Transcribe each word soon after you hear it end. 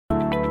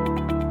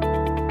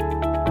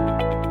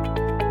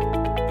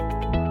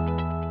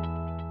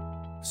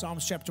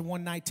Psalms chapter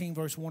 119,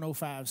 verse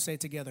 105. Say it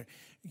together.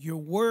 Your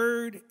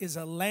word is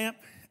a lamp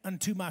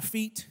unto my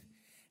feet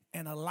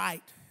and a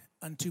light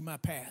unto my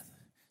path.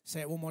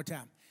 Say it one more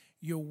time.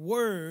 Your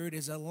word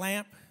is a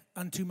lamp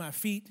unto my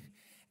feet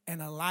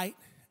and a light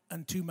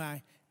unto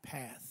my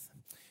path.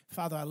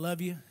 Father, I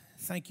love you.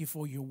 Thank you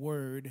for your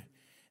word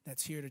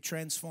that's here to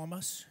transform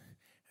us.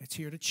 It's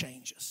here to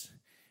change us.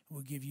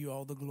 We'll give you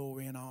all the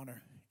glory and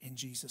honor in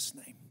Jesus'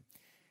 name.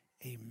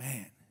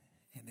 Amen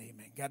and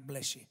amen. God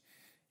bless you.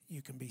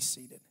 You can be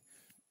seated.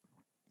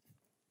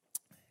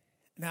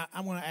 Now,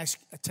 I want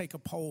to take a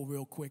poll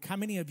real quick. How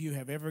many of you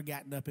have ever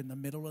gotten up in the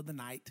middle of the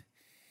night,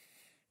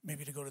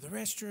 maybe to go to the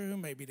restroom,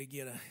 maybe to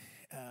get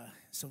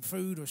some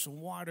food or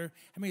some water?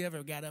 How many of you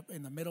ever got up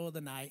in the middle of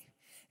the night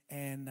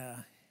and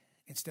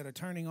instead of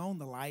turning on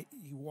the light,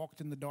 you walked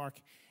in the dark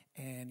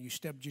and you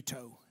stubbed your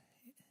toe?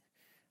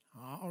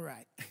 All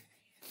right.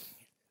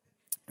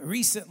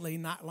 Recently,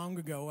 not long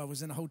ago, I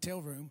was in a hotel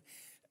room,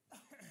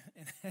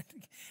 and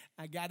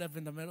I got up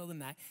in the middle of the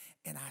night,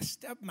 and I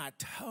stubbed my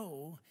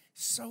toe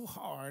so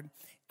hard,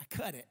 I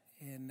cut it,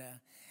 and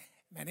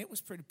man, it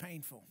was pretty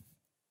painful.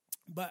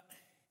 But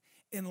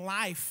in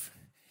life,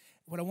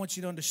 what I want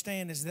you to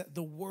understand is that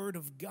the Word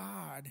of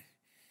God,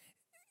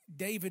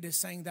 David is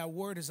saying, thy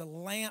word is a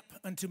lamp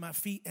unto my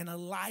feet and a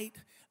light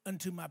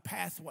unto my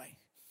pathway.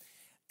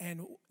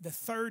 And the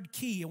third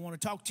key I want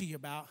to talk to you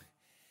about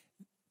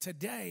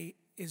today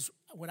is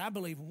what I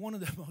believe one of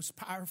the most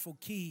powerful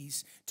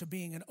keys to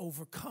being an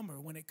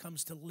overcomer when it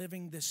comes to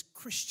living this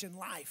Christian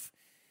life.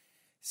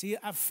 See,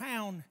 I've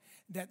found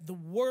that the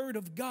Word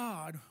of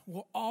God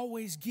will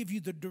always give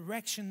you the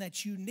direction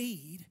that you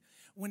need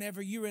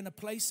whenever you're in a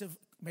place of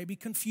maybe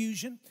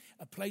confusion,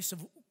 a place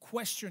of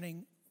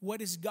questioning, what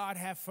does God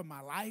have for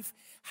my life?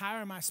 How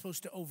am I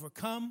supposed to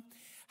overcome?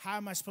 How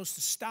am I supposed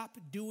to stop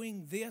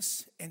doing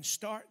this and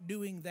start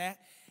doing that?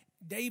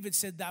 David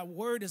said, thy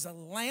word is a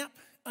lamp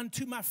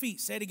unto my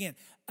feet. Say it again.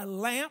 A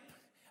lamp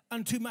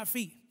unto my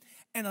feet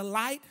and a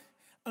light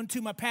unto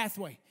my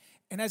pathway.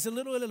 And as a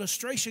little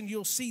illustration,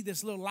 you'll see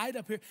this little light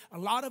up here. A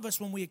lot of us,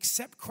 when we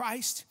accept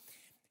Christ,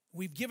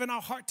 we've given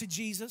our heart to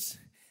Jesus.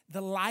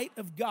 The light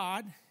of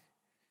God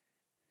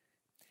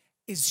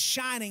is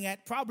shining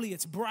at probably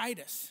its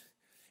brightest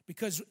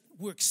because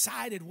we're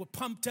excited, we're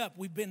pumped up,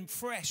 we've been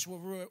fresh,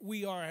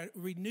 we are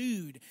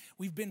renewed,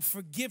 we've been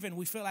forgiven,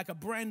 we feel like a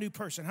brand new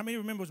person. How many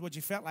remembers what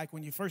you felt like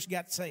when you first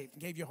got saved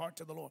and gave your heart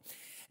to the Lord?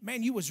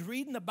 Man, you was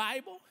reading the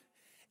Bible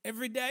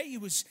every day,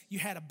 you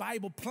had a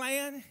Bible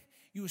plan,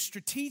 you were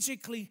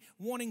strategically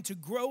wanting to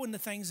grow in the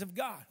things of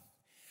God.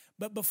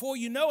 But before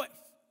you know it,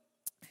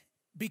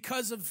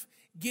 because of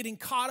getting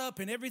caught up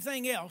in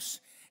everything else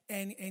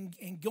and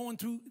going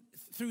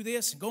through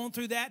this and going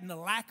through that and the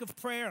lack of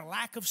prayer, a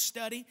lack of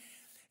study,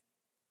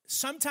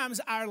 sometimes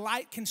our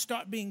light can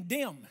start being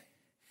dim.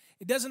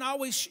 It doesn't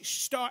always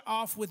start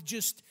off with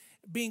just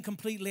being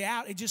completely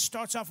out. It just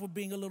starts off with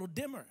being a little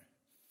dimmer.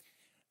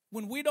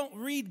 When we don't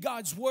read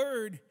God's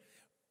word,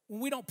 when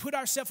we don't put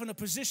ourselves in a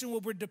position where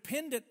we're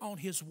dependent on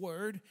his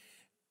word,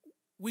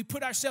 we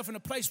put ourselves in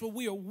a place where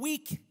we are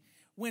weak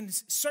when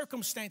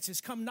circumstances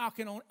come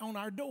knocking on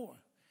our door.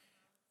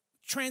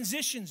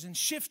 Transitions and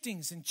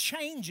shiftings and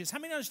changes. How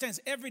many understands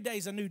every day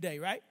is a new day,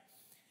 right?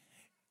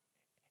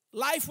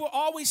 Life will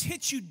always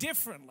hit you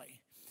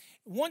differently.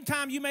 One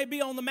time you may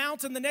be on the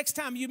mountain, the next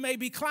time you may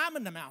be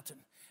climbing the mountain.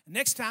 The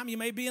next time you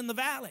may be in the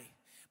valley.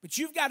 But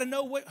you've got to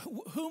know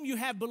whom you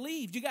have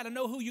believed. You got to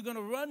know who you're going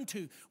to run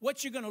to,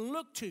 what you're going to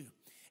look to.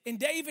 And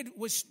David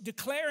was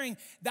declaring,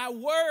 thy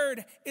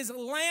word is a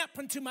lamp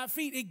unto my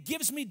feet. It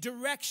gives me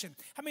direction.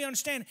 How many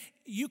understand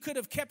you could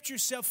have kept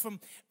yourself from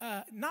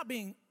not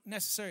being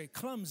necessarily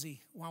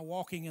clumsy while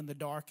walking in the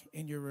dark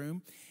in your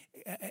room.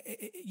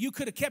 You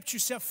could have kept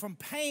yourself from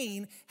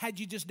pain had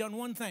you just done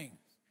one thing.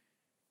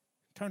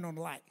 Turn on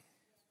the light,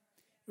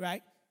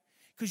 right?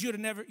 Because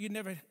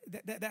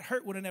that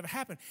hurt would have never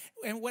happened.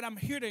 And what I'm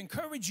here to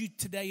encourage you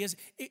today is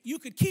you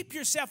could keep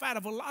yourself out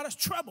of a lot of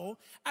trouble,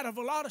 out of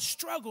a lot of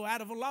struggle,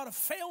 out of a lot of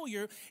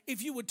failure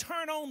if you would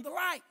turn on the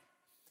light.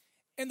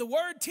 And the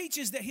word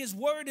teaches that his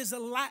word is a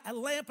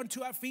lamp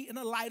unto our feet and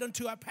a light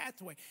unto our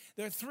pathway.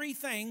 There are three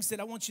things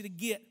that I want you to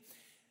get.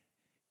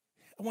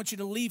 I want you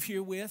to leave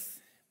here with,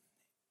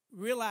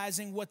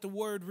 realizing what the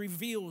word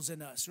reveals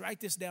in us. Write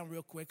this down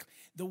real quick.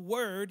 The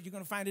word, you're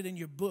going to find it in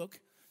your book,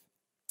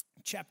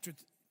 chapter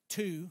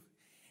 2,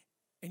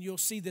 and you'll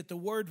see that the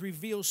word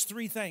reveals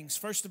three things.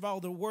 First of all,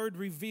 the word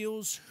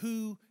reveals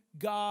who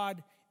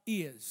God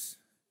is.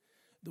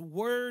 The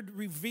word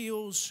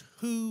reveals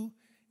who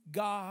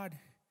God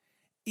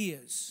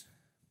is.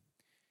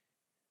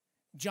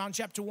 John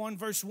chapter 1,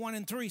 verse 1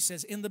 and 3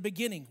 says, in the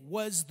beginning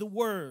was the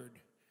Word,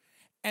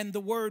 and the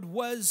Word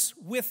was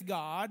with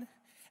God,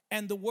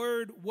 and the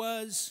Word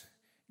was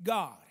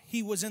God.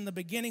 He was in the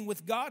beginning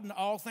with God, and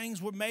all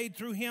things were made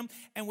through him,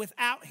 and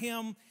without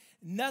him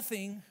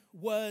nothing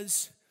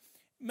was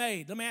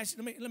made. Let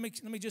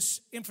me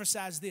just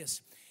emphasize this.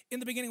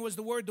 In the beginning was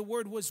the Word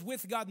was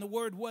with God, and the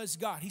Word was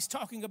God. He's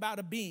talking about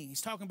a being.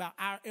 He's talking about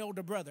our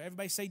elder brother.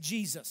 Everybody say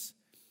Jesus.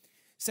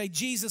 Say,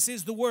 Jesus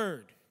is the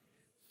Word.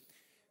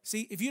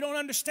 See, if you don't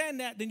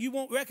understand that, then you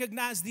won't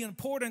recognize the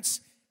importance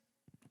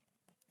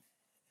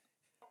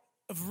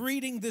of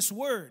reading this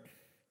Word.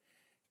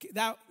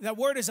 That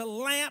Word is a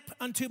lamp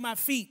unto my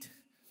feet.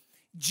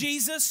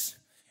 Jesus,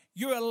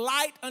 you're a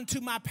light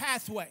unto my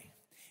pathway.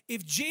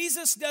 If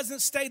Jesus doesn't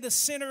stay the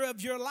center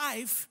of your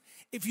life,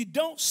 if you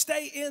don't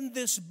stay in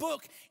this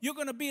book, you're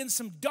going to be in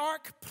some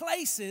dark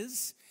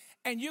places,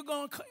 and you're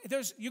going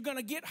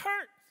to get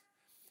hurt.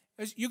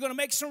 You're going to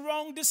make some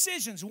wrong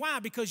decisions. Why?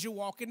 Because you're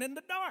walking in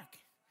the dark.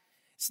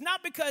 It's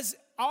not because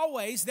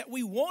always that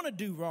we want to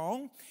do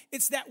wrong.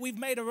 It's that we've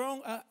made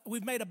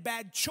a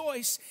bad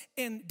choice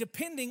in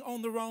depending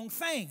on the wrong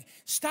thing.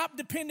 Stop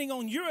depending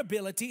on your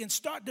ability and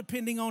start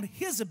depending on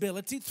His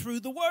ability through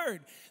the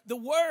Word. The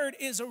Word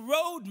is a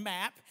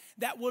roadmap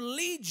that will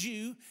lead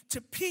you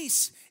to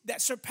peace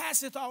that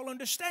surpasseth all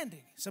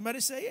understanding. Somebody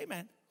say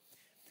amen.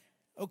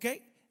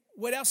 Okay,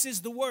 what else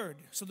is the Word?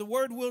 So the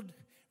Word will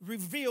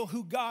reveal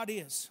who God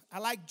is. I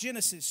like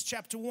Genesis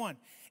chapter 1.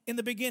 In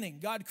the beginning,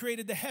 God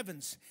created the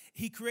heavens.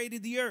 He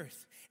created the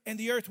earth. And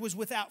the earth was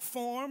without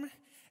form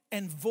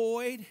and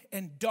void,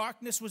 and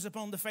darkness was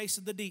upon the face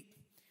of the deep.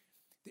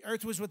 The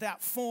earth was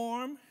without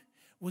form,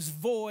 was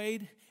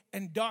void,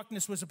 and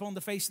darkness was upon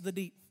the face of the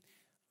deep.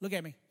 Look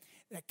at me.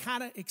 That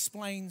kind of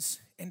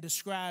explains and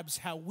describes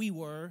how we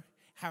were,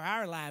 how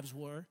our lives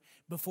were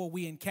before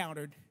we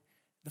encountered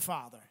the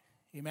Father.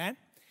 Amen?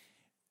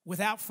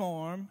 Without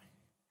form,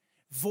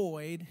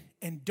 void,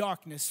 and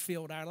darkness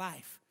filled our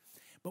life.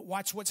 But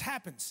watch what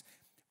happens.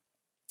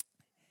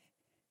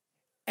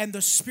 And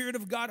the Spirit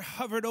of God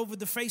hovered over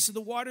the face of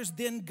the waters.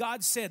 Then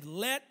God said,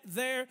 let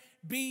there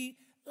be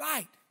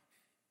light.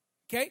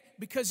 Okay?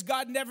 Because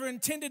God never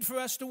intended for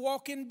us to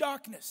walk in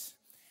darkness.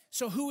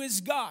 So who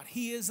is God?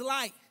 He is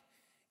light.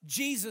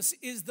 Jesus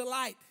is the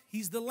light.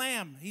 He's the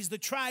Lamb. He's the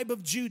tribe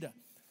of Judah.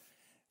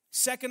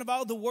 Second of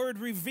all, the Word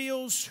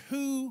reveals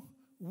who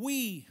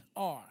we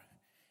are.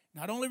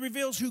 Not only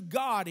reveals who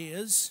God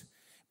is,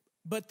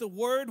 but the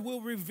Word will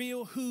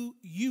reveal who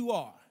you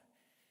are.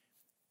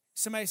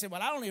 Somebody said,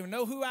 well, I don't even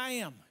know who I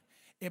am.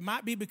 It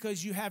might be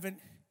because you haven't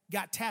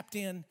got tapped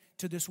in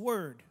to this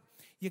Word.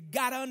 You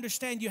got to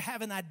understand you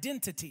have an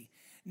identity,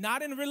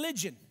 not in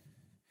religion.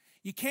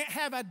 You can't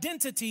have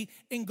identity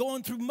in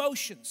going through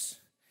motions.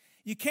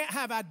 You can't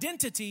have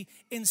identity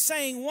in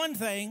saying one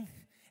thing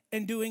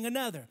and doing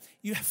another.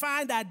 You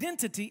find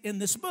identity in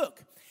this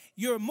book.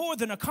 You're more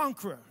than a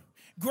conqueror.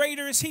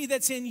 Greater is He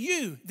that's in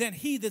you than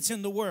he that's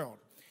in the world.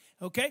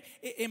 Okay?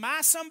 Am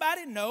I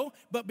somebody? No.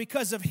 But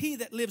because of He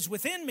that lives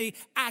within me,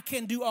 I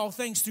can do all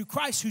things through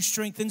Christ who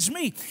strengthens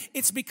me.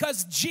 It's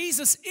because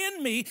Jesus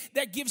in me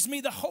that gives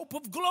me the hope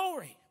of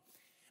glory.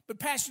 But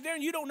Pastor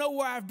Darren, you don't know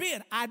where I've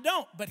been. I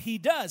don't, but He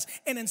does.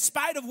 And in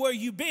spite of where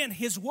you've been,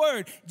 His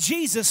Word,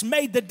 Jesus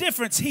made the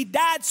difference. He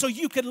died so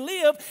you could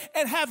live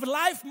and have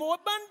life more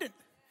abundant.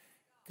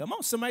 Come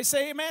on, somebody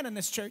say amen in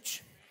this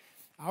church.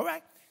 All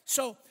right.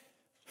 So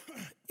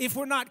if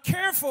we're not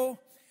careful,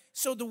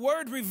 so the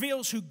Word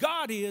reveals who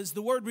God is.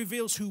 The Word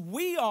reveals who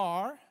we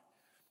are.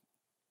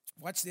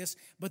 Watch this.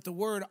 But the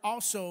Word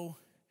also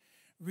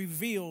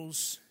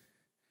reveals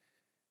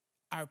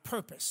our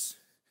purpose.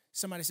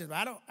 Somebody says,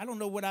 well, I don't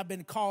know what I've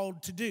been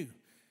called to do.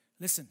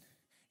 Listen,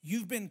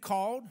 you've been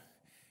called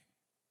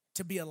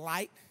to be a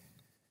light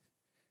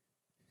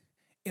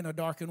in a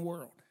darkened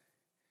world.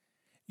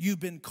 You've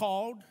been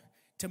called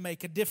to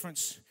make a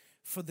difference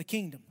for the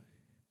kingdom.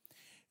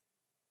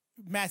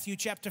 Matthew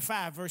chapter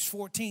 5 verse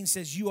 14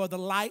 says, you are the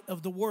light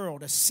of the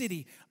world, a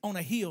city on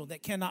a hill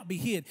that cannot be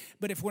hid.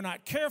 But if we're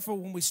not careful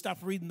when we stop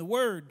reading the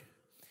Word,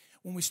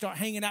 when we start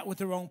hanging out with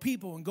the wrong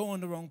people and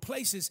going the wrong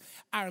places,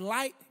 our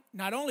light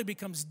not only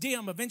becomes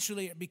dim,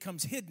 eventually it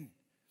becomes hidden.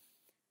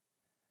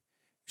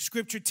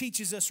 Scripture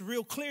teaches us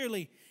real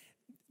clearly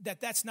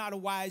that that's not a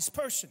wise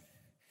person.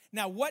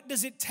 Now, what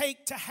does it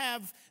take to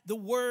have the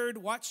Word,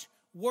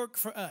 work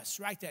for us?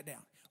 Write that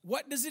down.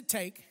 What does it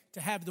take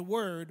to have the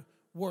Word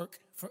work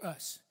for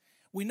us?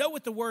 We know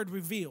what the Word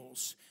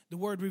reveals. The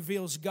Word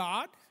reveals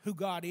God, who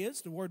God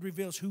is. The Word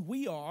reveals who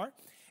we are.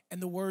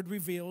 And the Word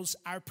reveals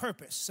our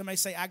purpose. Somebody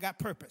say, I got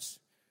purpose.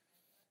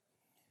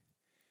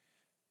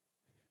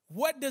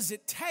 What does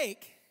it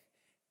take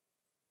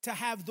to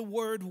have the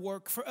Word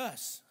work for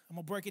us? I'm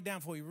going to break it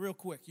down for you real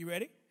quick. You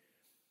ready?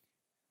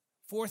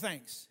 4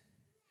 things.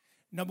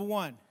 Number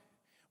 1,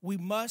 we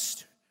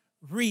must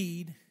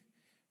read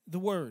the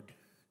Word.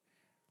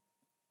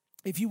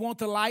 If you want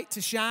the light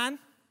to shine,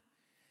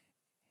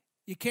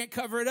 you can't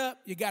cover it up.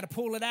 You got to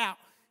pull it out,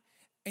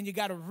 and you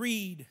got to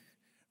read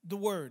the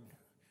Word.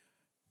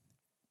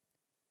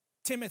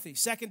 Timothy,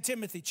 2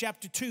 Timothy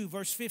chapter 2,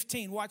 verse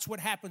 15. Watch what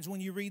happens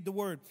when you read the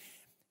Word.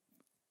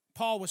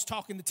 Paul was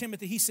talking to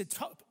Timothy. He said,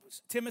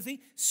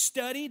 Timothy,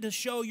 study to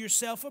show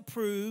yourself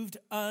approved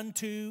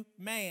unto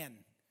man.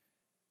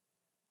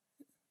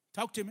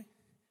 Talk to me.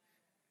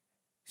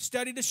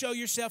 Study to show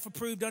yourself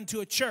approved unto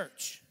a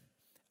church,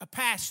 a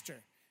pastor,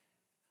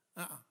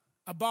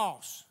 a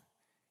boss,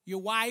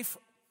 your wife,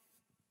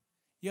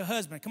 your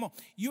husband. Come on.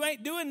 You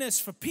ain't doing this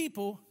for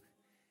people.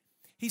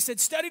 He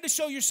said, study to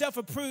show yourself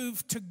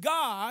approved to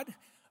God,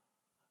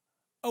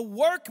 a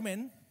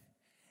workman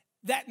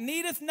that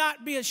needeth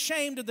not be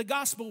ashamed of the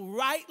gospel,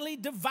 rightly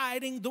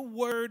dividing the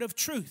word of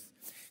truth.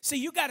 See,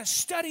 you got to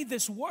study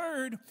this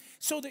word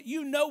so that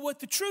you know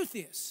what the truth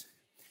is.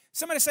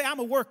 Somebody say, I'm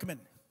a workman.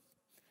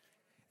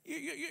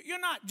 You're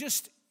not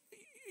just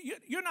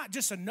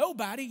a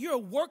nobody. You're a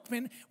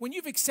workman. When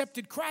you've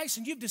accepted Christ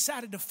and you've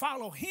decided to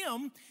follow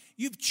him,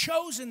 you've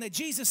chosen that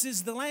Jesus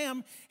is the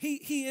Lamb.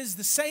 He is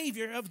the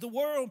Savior of the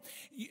world.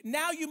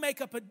 Now you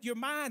make up your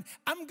mind,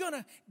 I'm going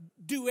to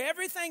do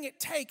everything it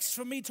takes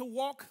for me to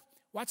walk,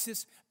 watch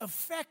this,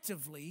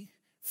 effectively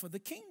for the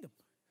kingdom.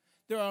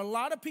 There are a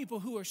lot of people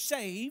who are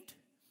saved.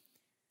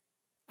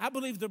 I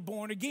believe they're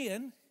born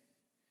again,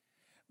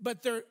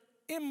 but they're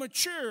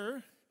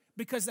immature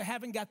because they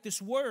haven't got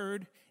this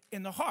word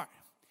in the heart.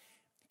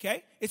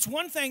 Okay? It's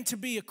one thing to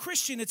be a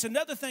Christian. It's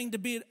another thing to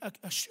be a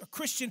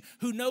Christian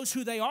who knows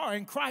who they are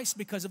in Christ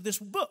because of this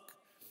book.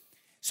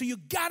 So you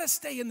got to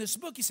stay in this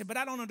book. You say, but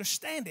I don't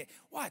understand it.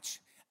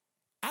 Watch.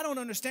 I don't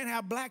understand how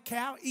a black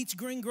cow eats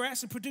green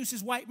grass and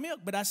produces white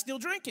milk, but I still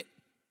drink it.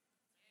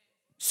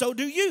 So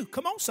do you.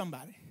 Come on,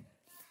 somebody.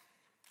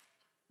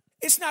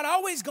 It's not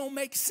always going to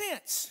make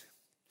sense.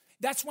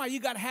 That's why you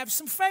got to have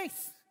some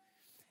faith.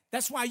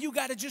 That's why you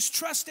got to just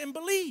trust and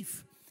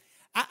believe.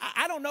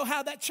 I don't know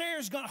how that chair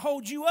is going to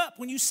hold you up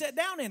when you sit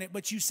down in it,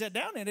 but you sat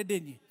down in it,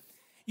 didn't you?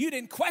 You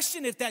didn't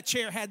question if that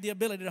chair had the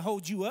ability to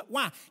hold you up.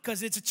 Why?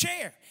 Because it's a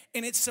chair,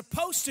 and it's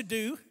supposed to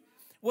do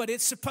what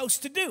it's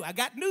supposed to do. I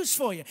got news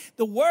for you.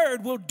 The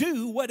word will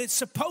do what it's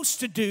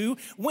supposed to do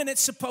when it's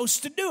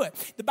supposed to do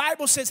it. The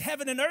Bible says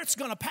heaven and earth's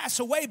going to pass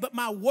away, but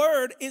my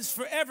word is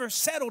forever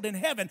settled in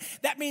heaven.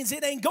 That means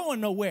it ain't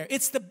going nowhere.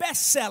 It's the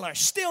bestseller,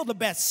 still the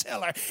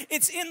bestseller.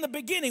 It's in the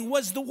beginning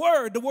was the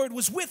word. The word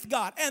was with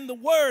God, and the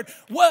word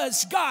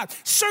was God.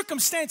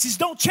 Circumstances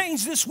don't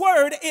change this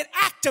word. It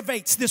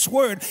activates this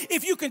word.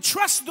 If you can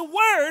trust the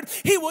word,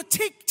 he will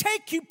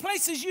take you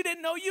places you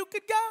didn't know you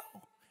could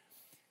go.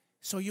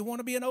 So you want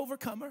to be an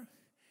overcomer.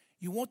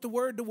 You want the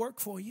word to work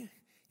for you.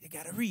 You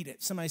got to read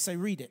it. Somebody say,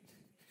 read it.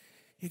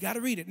 You got to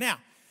read it. Now,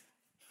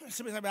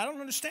 somebody say, I don't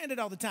understand it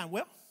all the time.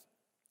 Well,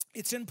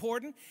 it's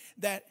important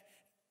that,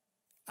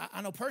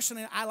 I know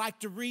personally, I like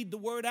to read the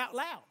word out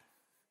loud.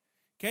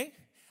 Okay?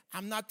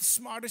 I'm not the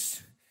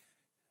smartest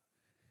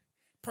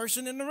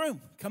person in the room.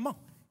 Come on.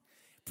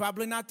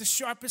 Probably not the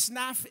sharpest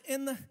knife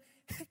in the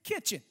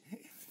kitchen.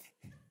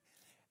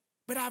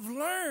 But I've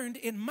learned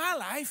in my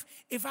life,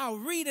 if I'll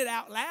read it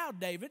out loud,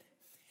 David,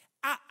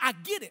 I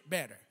get it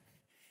better.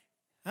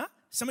 Huh?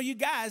 Some of you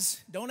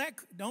guys don't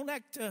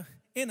act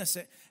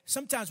innocent.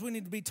 Sometimes we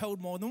need to be told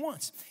more than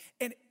once.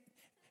 And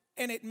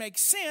it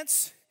makes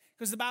sense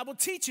because the Bible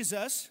teaches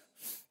us,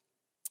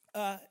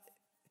 and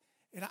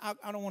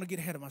I don't want to get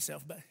ahead of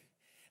myself, but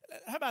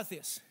how about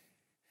this?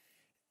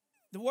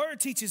 The word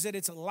teaches that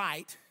it's a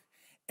light.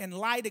 And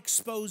light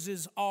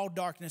exposes all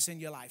darkness in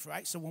your life,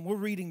 right? So when we're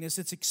reading this,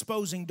 it's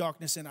exposing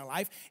darkness in our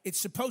life. It's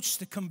supposed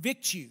to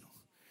convict you.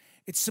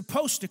 It's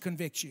supposed to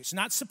convict you. It's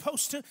not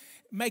supposed to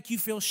make you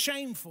feel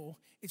shameful.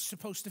 It's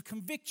supposed to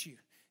convict you.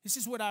 This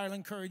is what I'll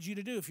encourage you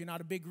to do if you're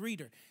not a big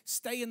reader.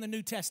 Stay in the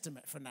New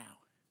Testament for now.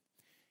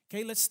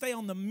 Okay, let's stay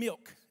on the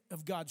milk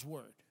of God's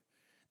word,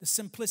 the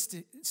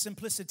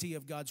simplicity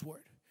of God's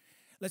word.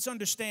 Let's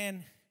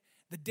understand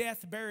the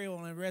death,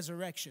 burial, and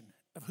resurrection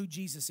of who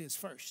Jesus is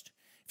first.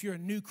 If you're a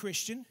new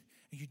Christian,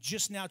 and you're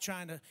just now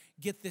trying to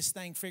get this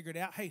thing figured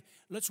out, hey,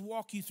 let's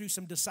walk you through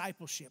some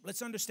discipleship.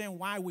 Let's understand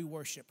why we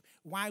worship,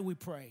 why we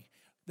pray,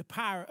 the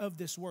power of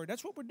this word.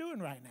 That's what we're doing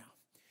right now.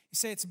 You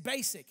say it's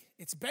basic.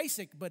 It's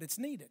basic, but it's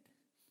needed.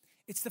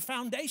 It's the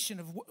foundation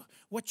of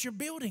what you're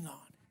building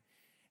on.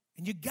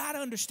 And you got to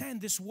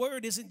understand this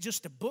word isn't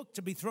just a book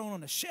to be thrown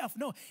on a shelf.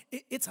 No,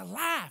 it's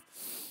alive.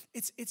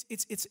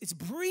 It's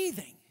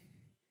breathing.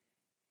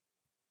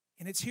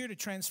 And it's here to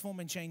transform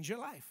and change your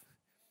life.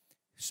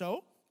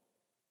 So,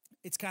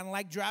 it's kind of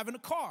like driving a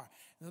car.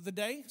 The other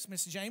day,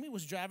 Miss Jamie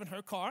was driving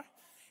her car,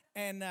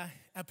 and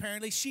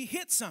apparently she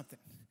hit something.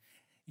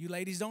 You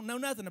ladies don't know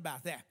nothing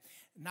about that.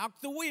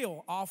 Knocked the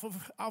wheel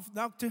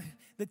knocked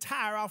the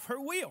tire off her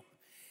wheel.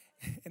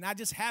 And I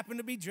just happened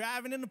to be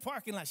driving in the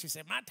parking lot. She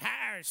said, my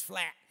tire is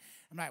flat.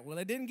 I'm like, well,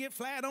 it didn't get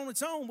flat on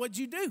its own. What'd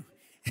you do?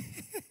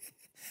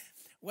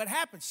 What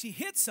happened? She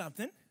hit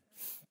something.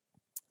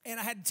 And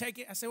I had to take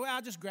it. I said, well,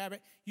 I'll just grab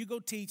it. You go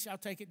teach. I'll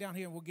take it down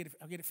here and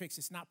I'll get it fixed.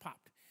 It's not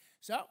popped.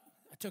 So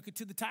I took it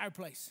to the tire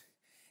place.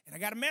 And I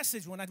got a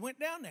message when I went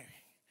down there.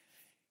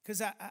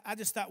 Because I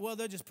just thought, well,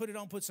 they'll just put it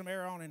on, put some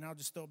air on, and I'll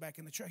just throw it back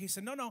in the truck. He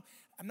said, no,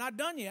 I'm not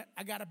done yet.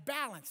 I got to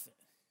balance it.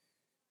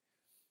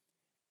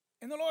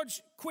 And the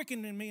Lord's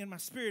quickening me in my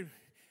spirit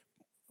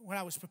when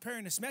I was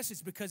preparing this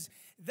message, because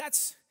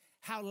that's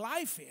how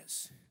life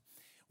is.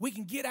 We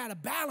can get out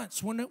of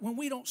balance when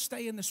we don't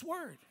stay in this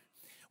word.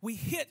 we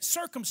hit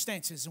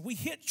circumstances, and we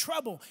hit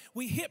trouble,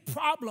 we hit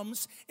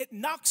problems, it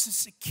knocks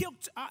us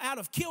out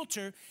of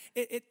kilter.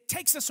 It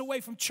takes us away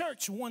from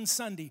church one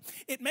Sunday.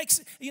 It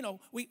makes,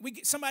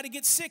 somebody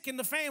gets sick in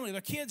the family.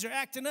 Their kids are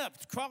acting up,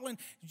 crawling,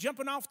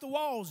 jumping off the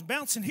walls,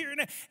 bouncing here and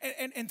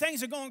there, and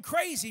things are going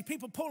crazy.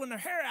 People pulling their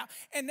hair out.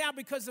 And now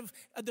because of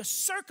the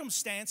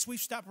circumstance, we've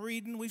stopped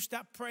reading, we've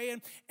stopped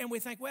praying, and we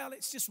think, well,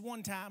 it's just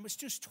one time, it's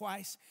just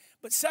twice.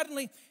 But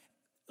suddenly,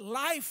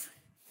 life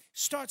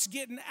starts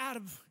getting out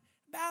of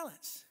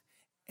balance,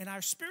 and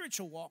our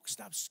spiritual walk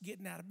stops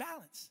getting out of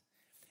balance.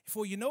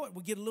 Before you know it,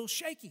 we get a little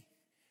shaky.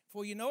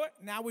 Before you know it,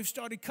 now we've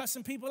started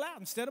cussing people out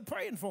instead of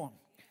praying for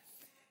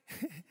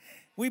them.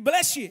 We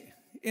bless you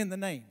in the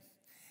name.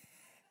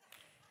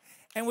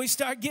 And we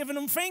start giving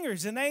them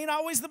fingers, and they ain't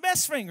always the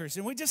best fingers,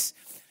 and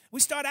we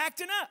start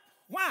acting up.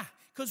 Why?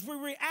 Because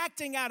we're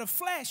reacting out of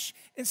flesh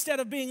instead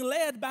of being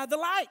led by the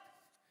light.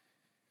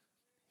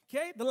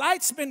 Okay? The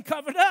light's been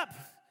covered up.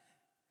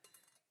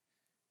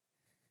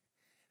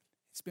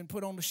 It's been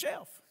put on the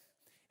shelf,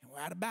 and we're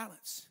out of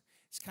balance.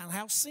 It's kind of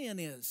how sin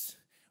is.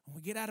 When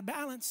we get out of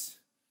balance,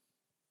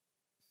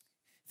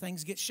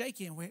 things get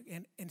shaky,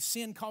 and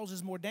sin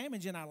causes more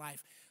damage in our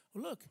life.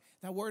 Well, look,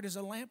 thy word is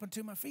a lamp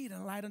unto my feet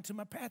and a light unto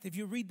my path. If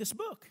you read this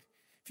book,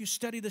 if you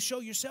study to show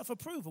yourself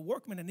approved, a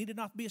workman and needed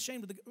not be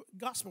ashamed of the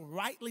gospel,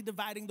 rightly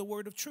dividing the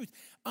word of truth.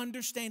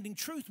 Understanding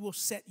truth will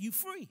set you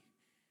free.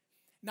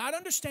 Not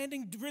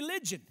understanding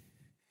religion.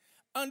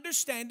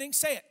 Understanding,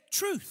 say it,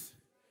 truth.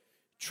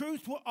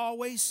 Truth will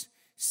always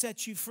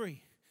set you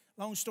free.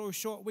 Long story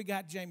short, we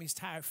got Jamie's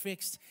tire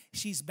fixed.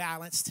 She's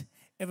balanced.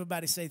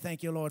 Everybody say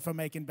thank you, Lord, for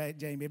making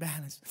Jamie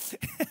balanced.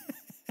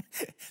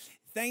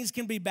 Things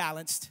can be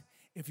balanced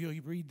if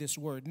you read this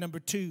word. Number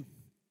 2.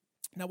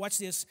 Now watch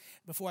this.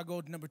 Before I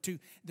go to number 2,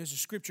 there's a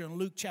scripture in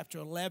Luke chapter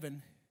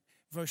 11,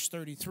 verse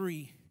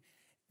 33,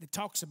 that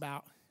talks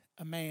about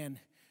a man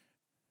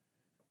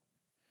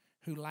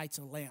who lights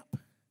a lamp.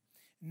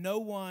 No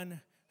one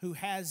who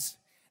has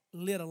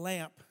lit a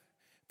lamp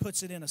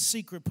puts it in a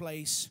secret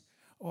place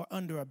or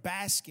under a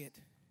basket,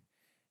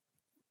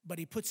 but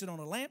he puts it on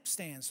a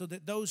lampstand so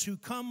that those who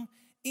come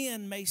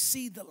in may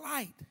see the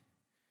light.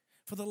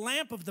 For the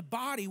lamp of the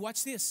body,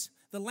 watch this,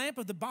 the lamp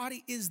of the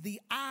body is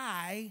the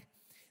eye.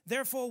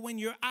 Therefore, when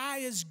your eye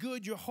is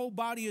good, your whole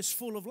body is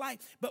full of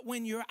light. But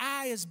when your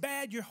eye is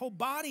bad, your whole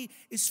body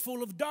is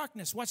full of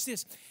darkness. Watch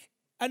this.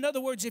 In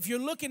other words, if you're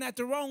looking at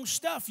the wrong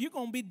stuff, you're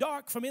going to be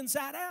dark from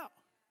inside out.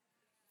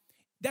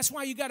 That's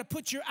why you got to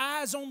put your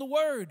eyes on the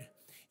Word.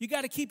 You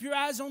got to keep your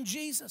eyes on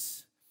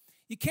Jesus.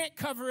 You can't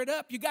cover it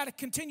up. You got to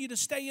continue to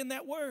stay in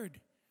that Word.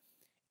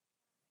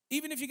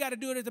 Even if you got to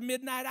do it at the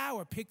midnight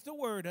hour, pick the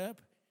Word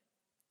up.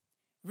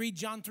 Read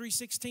John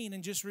 3:16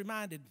 and just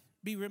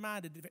be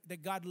reminded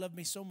that God loved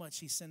me so much,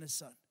 He sent His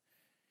Son.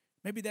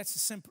 Maybe that's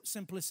the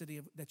simplicity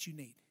that you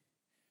need.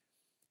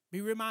 Be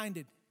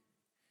reminded,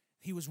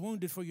 He was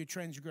wounded for your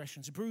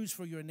transgressions, bruised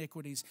for your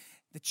iniquities.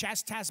 The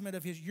chastisement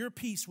of your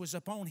peace was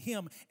upon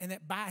Him, and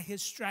that by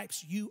His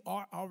stripes you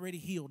are already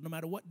healed, no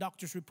matter what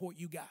doctor's report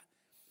you got.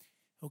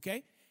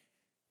 Okay?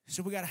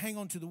 So we got to hang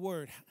on to the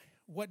Word.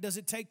 What does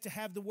it take to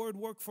have the Word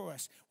work for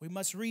us? We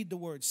must read the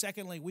Word.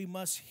 Secondly, we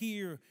must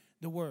hear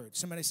the Word.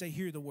 Somebody say,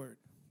 hear the Word.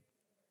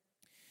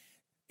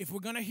 If we're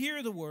going to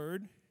hear the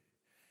Word,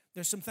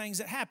 there's some things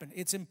that happen.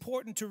 It's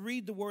important to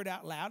read the Word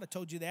out loud. I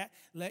told you that.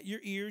 Let your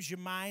ears, your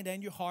mind,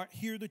 and your heart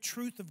hear the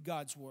truth of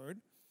God's Word.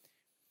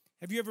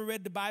 Have you ever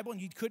read the Bible and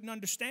you couldn't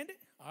understand it?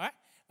 All right.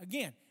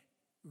 Again,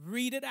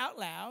 read it out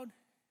loud.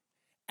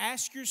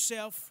 Ask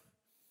yourself,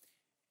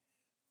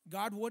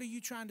 God, what are you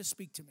trying to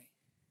speak to me?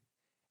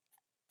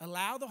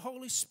 Allow the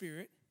Holy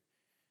Spirit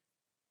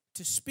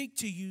to speak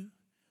to you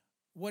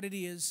what it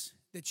is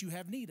that you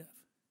have need of.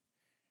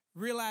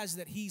 Realize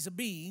that He's a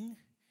being.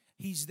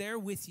 He's there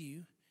with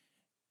you.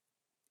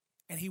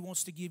 And He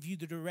wants to give you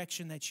the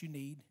direction that you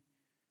need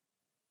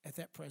at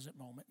that present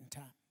moment in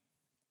time.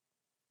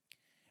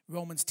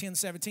 Romans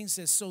 10:17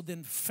 says, so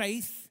then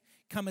faith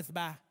cometh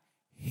by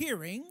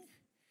hearing,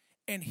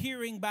 and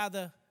hearing by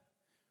the,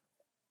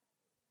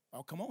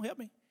 oh, come on, help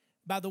me,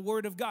 by the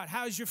word of God.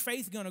 How is your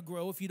faith going to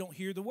grow if you don't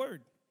hear the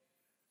word?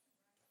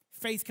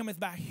 Faith cometh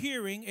by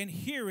hearing, and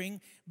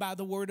hearing by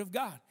the word of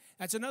God.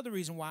 That's another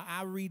reason why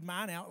I read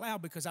mine out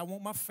loud, because I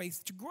want my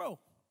faith to grow.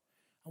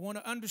 I want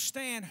to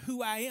understand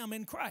who I am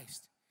in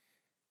Christ.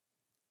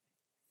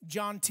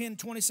 John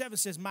 10:27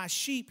 says, my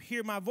sheep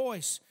hear my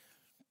voice,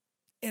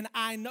 and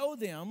I know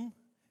them,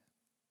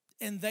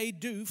 and they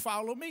do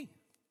follow me.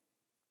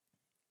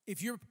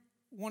 If you're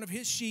one of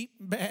His sheep,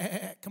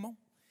 come on,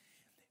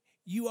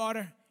 you ought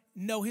to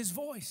know His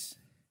voice.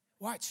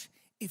 Watch,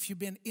 if you've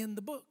been in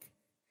the book,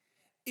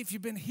 if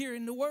you've been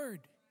hearing the word,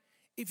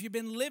 if you've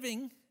been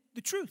living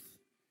the truth.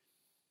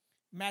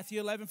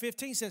 Matthew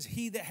 11:15 says,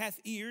 he that hath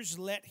ears,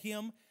 let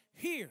him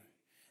hear.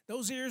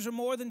 Those ears are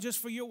more than just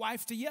for your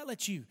wife to yell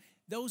at you.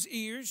 Those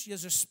ears,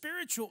 there's a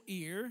spiritual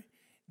ear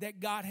that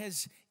God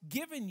has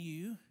given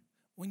you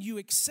when you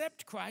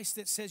accept Christ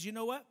that says, you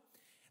know what?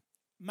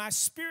 My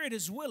spirit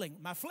is willing.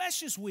 My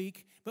flesh is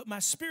weak, but my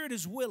spirit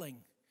is willing.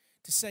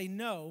 to say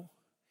no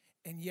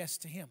and yes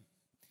to Him.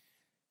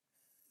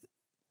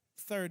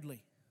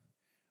 Thirdly,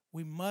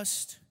 we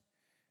must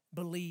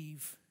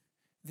believe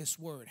this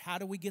word. How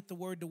do we get the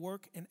word to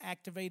work and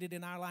activate it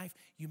in our life?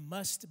 You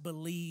must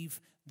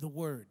believe the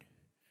word.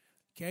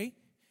 Okay?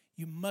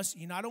 You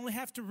not only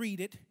have to read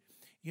it,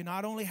 you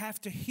not only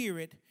have to hear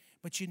it,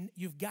 but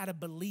you've got to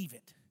believe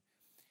it.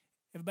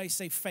 Everybody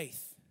say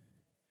faith.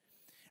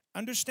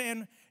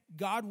 Understand,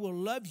 God will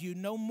love you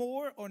no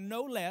more or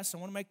no less. I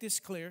want to make this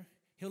clear.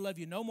 He'll love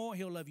you no more,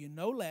 He'll love you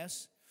no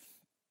less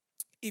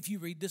if you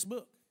read this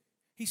book.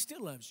 He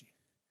still loves you.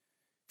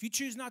 If you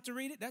choose not to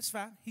read it, that's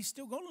fine. He's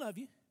still going to love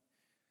you.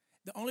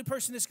 The only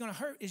person that's going to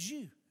hurt is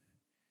you.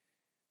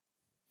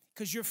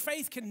 Because your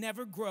faith can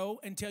never grow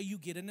until you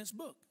get in this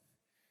book.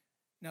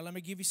 Now, let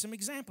me give you some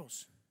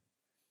examples.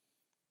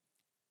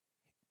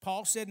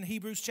 Paul said in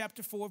Hebrews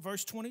chapter 4,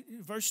 verse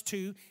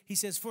 2, he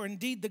says, "For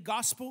indeed the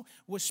gospel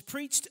was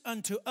preached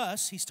unto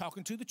us," he's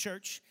talking to the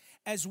church,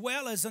 "as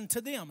well as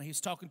unto them."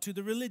 He's talking to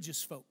the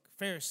religious folk,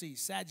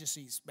 Pharisees,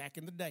 Sadducees, back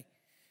in the day.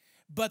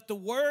 "But the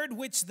word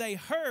which they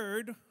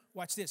heard,"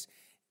 watch this,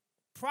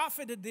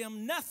 "profited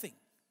them nothing."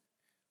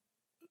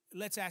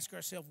 Let's ask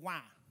ourselves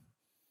why.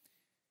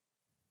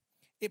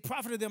 It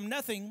profited them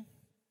nothing.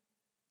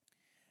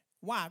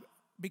 Why?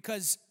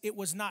 Because it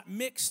was not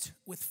mixed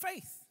with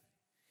faith.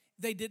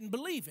 They didn't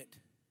believe it.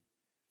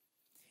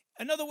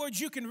 In other words,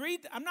 you can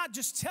read, I'm not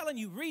just telling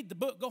you read the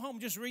book, go home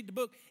and just read the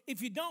book.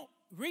 If you don't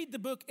read the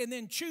book and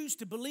then choose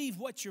to believe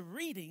what you're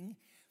reading,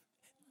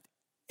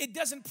 it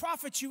doesn't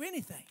profit you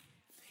anything.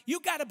 You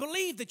got to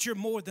believe that you're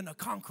more than a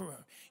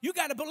conqueror. You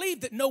got to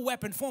believe that no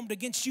weapon formed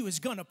against you is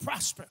going to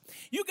prosper.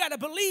 You got to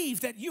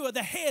believe that you are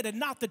the head and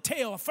not the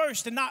tail,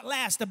 first and not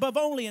last, above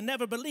only and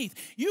never beneath.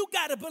 You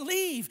got to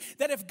believe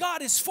that if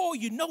God is for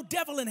you, no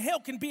devil in hell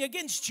can be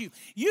against you.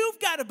 You've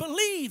got to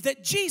believe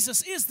that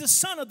Jesus is the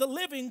Son of the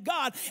living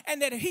God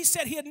and that He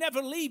said He'd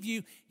never leave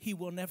you. He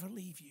will never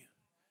leave you.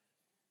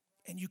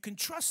 And you can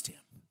trust Him.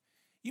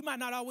 You might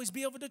not always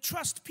be able to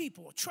trust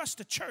people or trust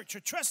a church or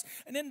trust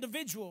an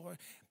individual,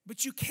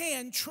 but you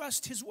can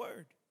trust His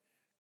word.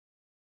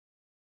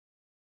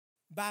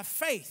 By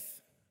faith.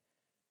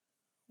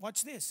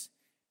 Watch this.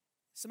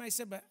 Somebody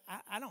said, but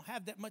I don't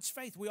have that much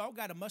faith. We all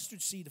got a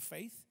mustard seed of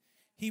faith.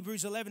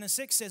 Hebrews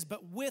 11:6 says,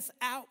 but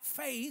without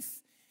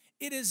faith,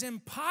 it is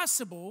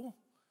impossible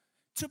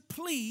to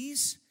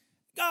please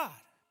God.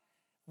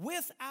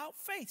 Without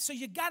faith. So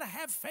you got to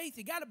have faith.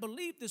 You got to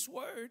believe this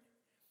word.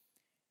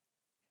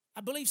 I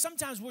believe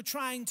sometimes we're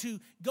trying to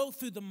go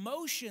through the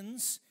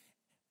motions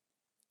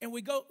and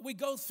we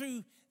go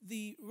through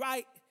the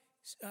right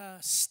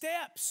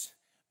steps,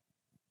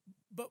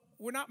 but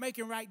we're not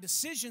making right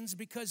decisions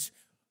because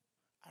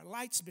our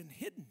light's been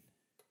hidden.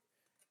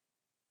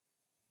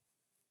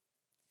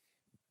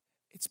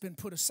 It's been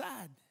put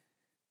aside.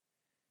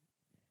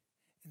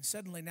 And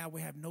suddenly now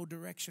we have no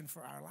direction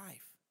for our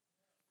life.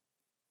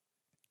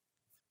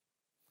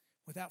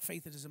 Without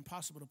faith, it is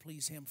impossible to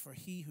please Him, for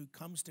he who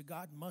comes to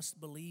God must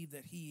believe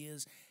that He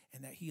is,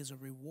 and that He is a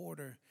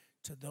rewarder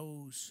to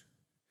those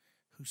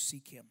who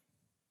seek Him.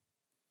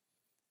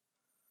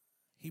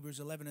 Hebrews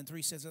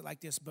 11:3 says it like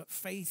this, but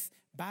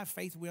by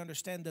faith we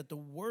understand that the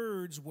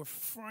words were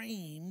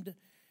framed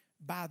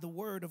by the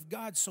word of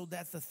God, so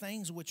that the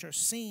things which are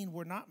seen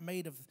were not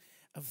made of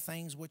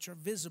things which are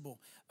visible.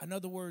 In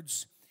other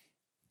words,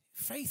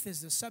 faith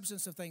is the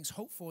substance of things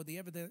hoped for, the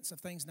evidence of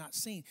things not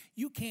seen.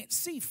 You can't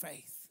see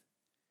faith.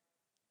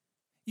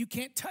 You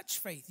can't touch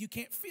faith. You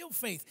can't feel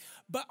faith.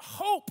 But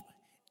hope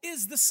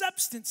is the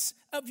substance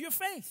of your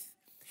faith.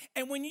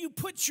 And when you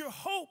put your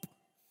hope,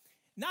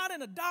 not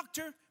in a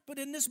doctor, but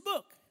in this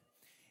book,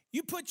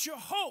 you put your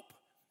hope,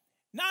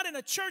 not in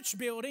a church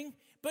building,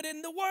 but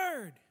in the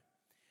Word.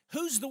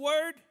 Who's the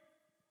Word?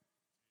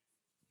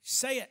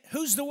 Say it.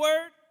 Who's the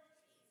Word?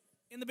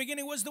 In the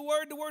beginning was the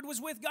Word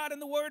was with God,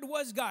 and the Word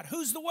was God.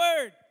 Who's the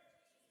Word?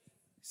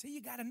 See,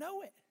 you got to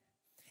know it.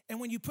 And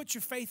when you put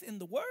your faith in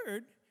the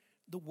Word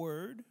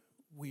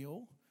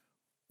will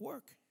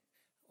work.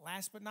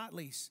 Last but not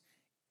least,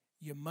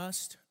 you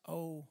must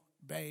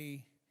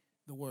obey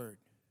the word.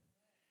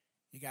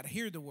 You got to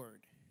hear the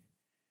word.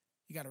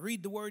 You got to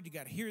read the word. You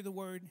got to hear the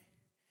word.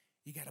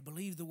 You got to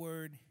believe the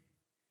word.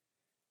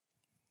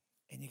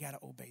 And you got to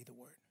obey the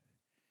word.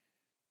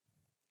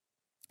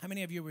 How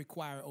many of you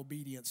require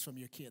obedience from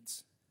your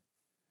kids?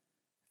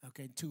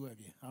 Okay, 2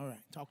 of you. All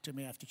right, talk to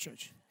me after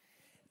church.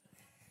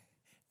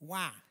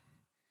 Why?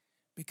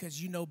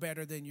 Because you know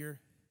better than your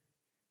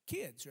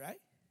kids, right?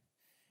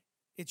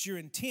 It's your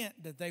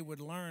intent that they would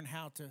learn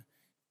how to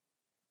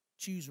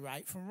choose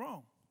right from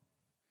wrong.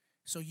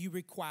 So you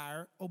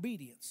require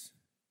obedience.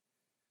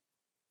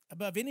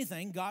 Above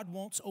anything, God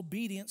wants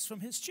obedience from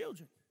His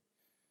children.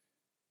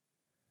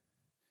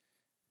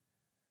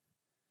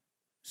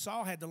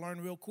 Saul had to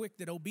learn real quick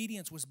that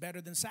obedience was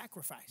better than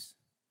sacrifice.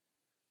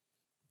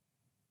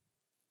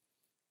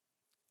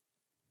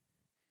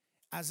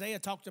 Isaiah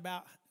talked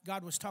about,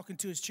 God was talking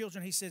to His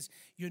children. He says,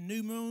 your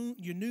new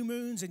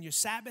moons and your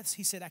Sabbaths,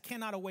 He said, I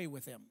cannot away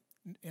with them,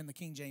 in the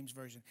King James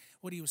Version.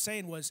 What He was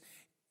saying was,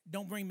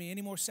 Don't bring me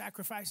any more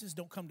sacrifices.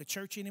 Don't come to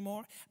church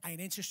anymore. I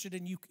ain't interested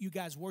in you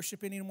guys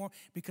worshiping anymore,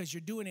 because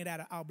you're doing it out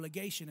of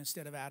obligation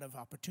instead of out of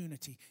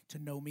opportunity to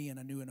know me in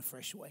a new and a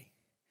fresh way.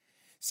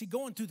 See,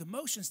 going through the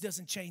motions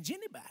doesn't change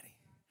anybody,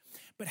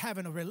 but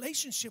having a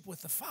relationship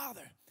with the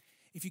Father.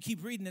 If you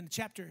keep reading in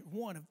chapter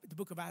 1 of the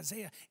book of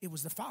Isaiah, it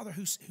was the Father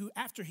who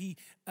after he,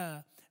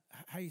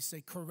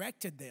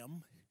 corrected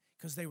them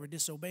because they were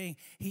disobeying,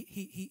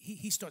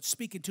 he starts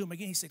speaking to them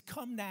again. He said,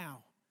 come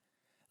now,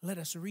 let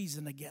us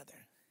reason together.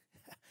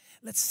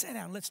 Let's sit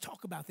down, let's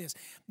talk about this.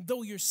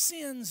 Though your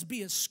sins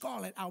be as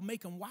scarlet, I'll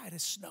make them white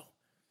as snow.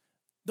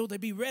 Though they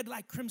be red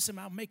like crimson,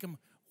 I'll make them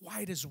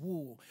white as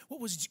wool. What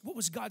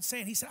was God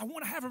saying? He said, I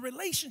want to have a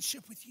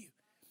relationship with you.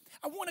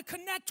 I want to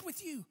connect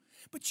with you,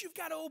 but you've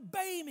got to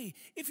obey me.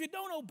 If you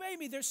don't obey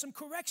me, there's some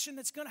correction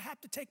that's going to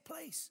have to take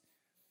place.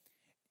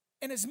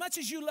 And as much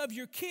as you love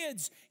your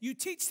kids, you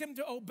teach them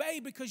to obey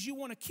because you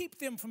want to keep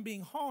them from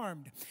being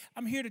harmed.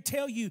 I'm here to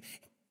tell you,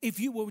 if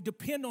you will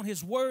depend on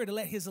His word and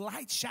let His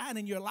light shine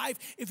in your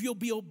life, if you'll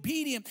be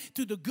obedient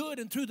through the good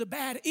and through the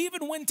bad,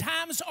 even when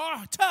times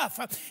are tough,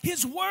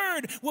 His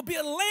word will be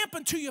a lamp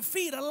unto your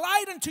feet, a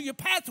light unto your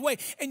pathway,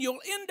 and you'll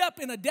end up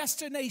in a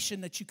destination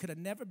that you could have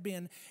never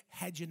been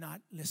had you not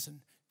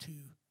listened to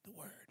the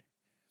word.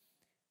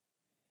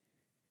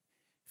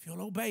 If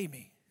you'll obey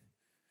me,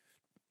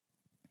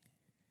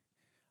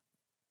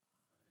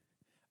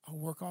 I'll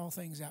work all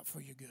things out for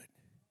your good.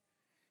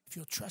 If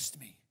you'll trust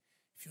me,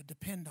 if you'll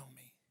depend on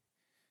me,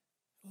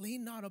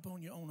 lean not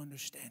upon your own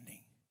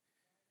understanding.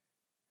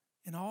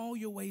 In all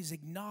your ways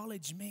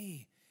acknowledge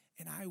me,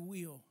 and I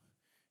will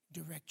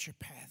direct your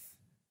path.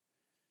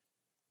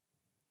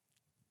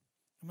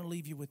 I'm going to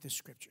leave you with this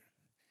scripture.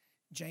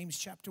 James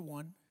chapter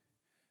 1,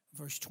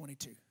 verse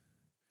 22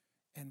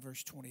 and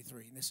verse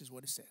 23. And this is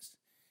what it says.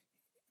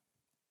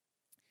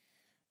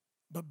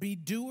 But be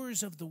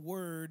doers of the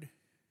word,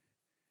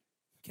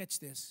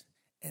 catch this,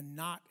 and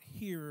not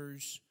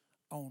hearers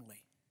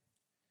only.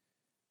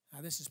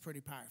 Now this is pretty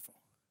powerful.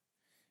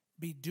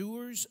 Be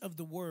doers of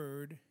the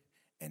word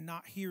and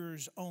not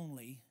hearers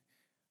only,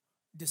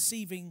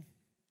 deceiving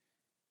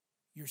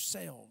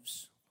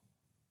yourselves.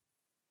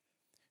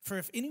 For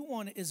if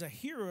anyone is a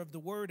hearer of the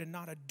word and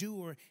not a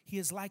doer, he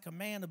is like a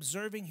man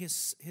observing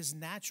his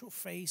natural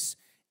face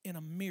in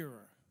a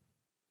mirror.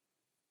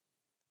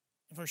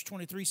 Verse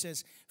 23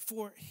 says,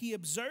 for he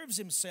observes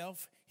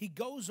himself, he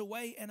goes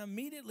away and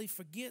immediately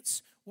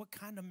forgets what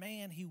kind of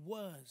man he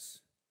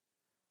was.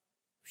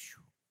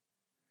 Whew.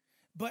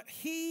 But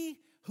he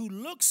who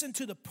looks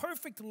into the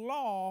perfect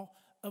law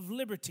of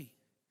liberty,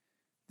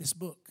 this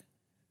book,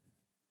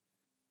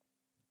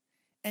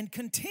 and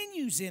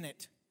continues in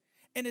it,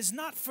 and is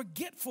not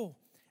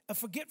a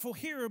forgetful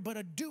hearer, but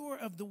a doer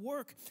of the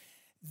work,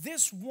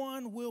 this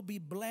one will be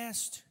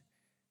blessed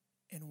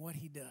in what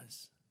he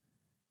does.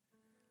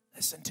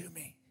 Listen to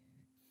me.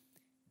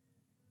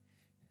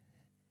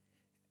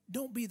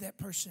 Don't be that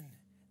person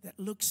that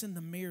looks in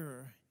the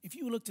mirror. If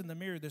you looked in the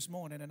mirror this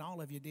morning, and all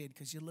of you did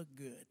because you look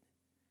good.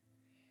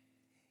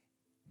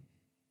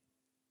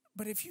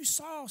 But if you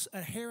saw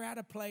a hair out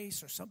of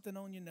place or something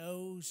on your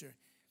nose, or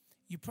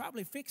you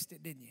probably fixed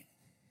it, didn't you?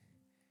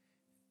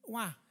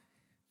 Why?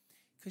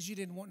 Because you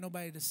didn't want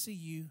nobody to see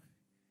you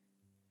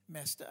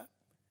messed up.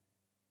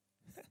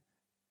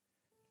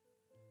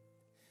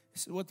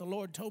 This is what the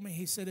Lord told me.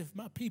 He said, if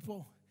my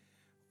people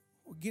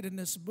will get in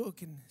this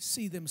book and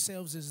see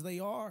themselves as they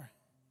are,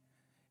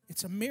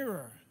 it's a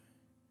mirror.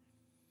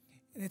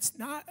 And it's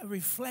not a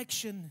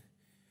reflection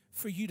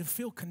for you to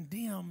feel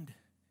condemned.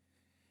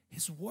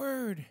 His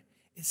word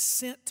is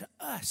sent to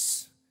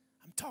us.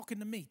 I'm talking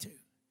to me too.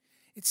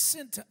 It's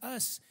sent to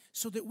us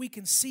so that we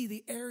can see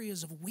the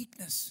areas of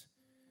weakness,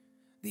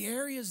 the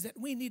areas that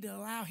we need to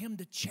allow Him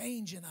to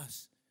change in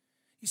us.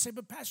 You say,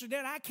 but Pastor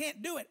Dad, I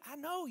can't do it. I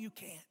know you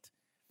can't.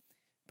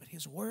 But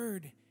His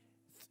word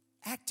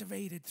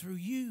activated through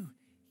you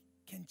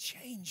can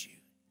change you.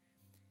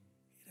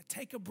 It'll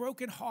take a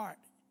broken heart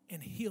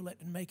and heal it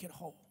and make it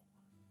whole.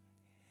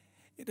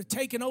 It'll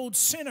take an old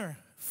sinner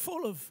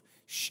full of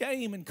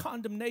shame and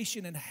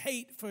condemnation and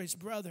hate for his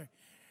brother.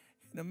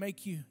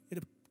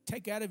 It'll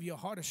take out of you a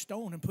heart of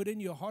stone and put in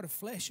you a heart of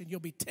flesh, and you'll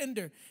be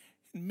tender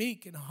and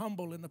meek and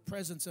humble in the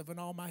presence of an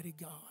almighty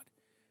God.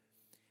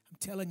 I'm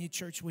telling you,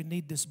 church, we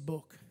need this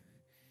book.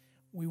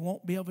 We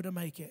won't be able to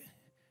make it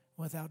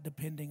without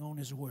depending on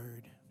His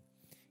word.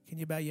 Can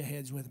you bow your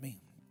heads with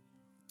me?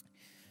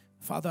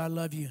 Father, I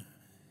love you.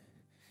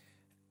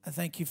 I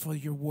thank you for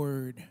your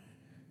word.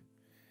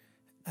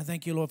 I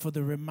thank you, Lord, for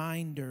the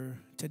reminder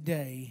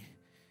today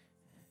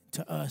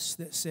to us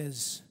that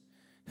says,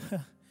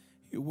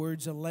 your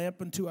word's a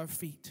lamp unto our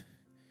feet.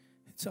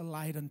 It's a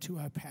light unto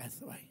our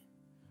pathway.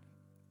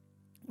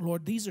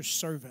 Lord, these are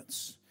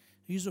servants.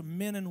 These are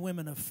men and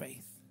women of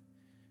faith.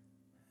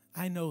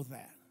 I know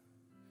that.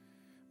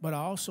 But I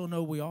also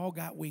know we all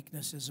got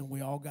weaknesses and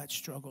we all got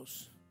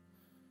struggles.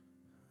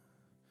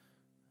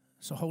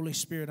 So, Holy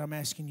Spirit, I'm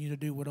asking you to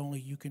do what only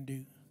you can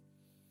do.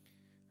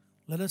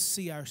 Let us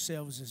see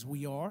ourselves as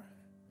we are.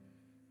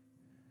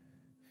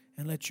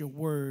 And let your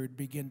word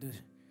begin to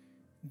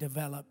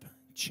develop,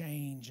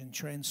 change, and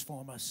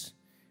transform us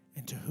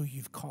into who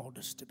you've called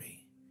us to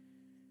be.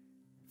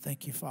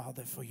 Thank you,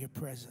 Father, for your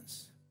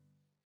presence.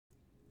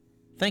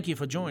 Thank you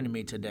for joining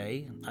me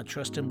today. I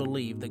trust and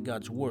believe that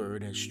God's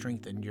Word has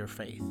strengthened your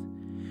faith.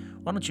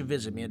 Why don't you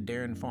visit me at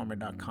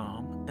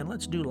darrenfarmer.com and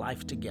let's do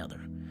life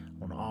together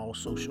on all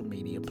social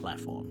media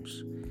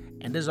platforms.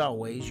 And as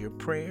always, your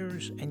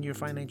prayers and your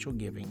financial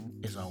giving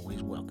is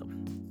always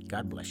welcome.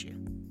 God bless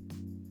you.